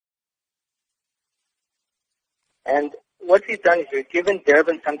And what we've done is we've given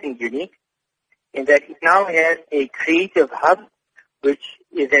Durban something unique in that it now has a creative hub, which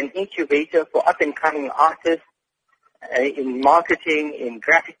is an incubator for up-and-coming artists in marketing, in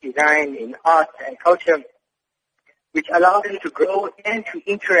graphic design, in arts and culture, which allows them to grow and to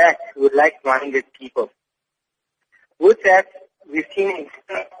interact with like-minded people. With that, we've seen an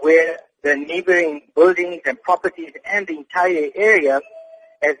extent where the neighboring buildings and properties and the entire area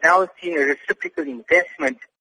has now seen a reciprocal investment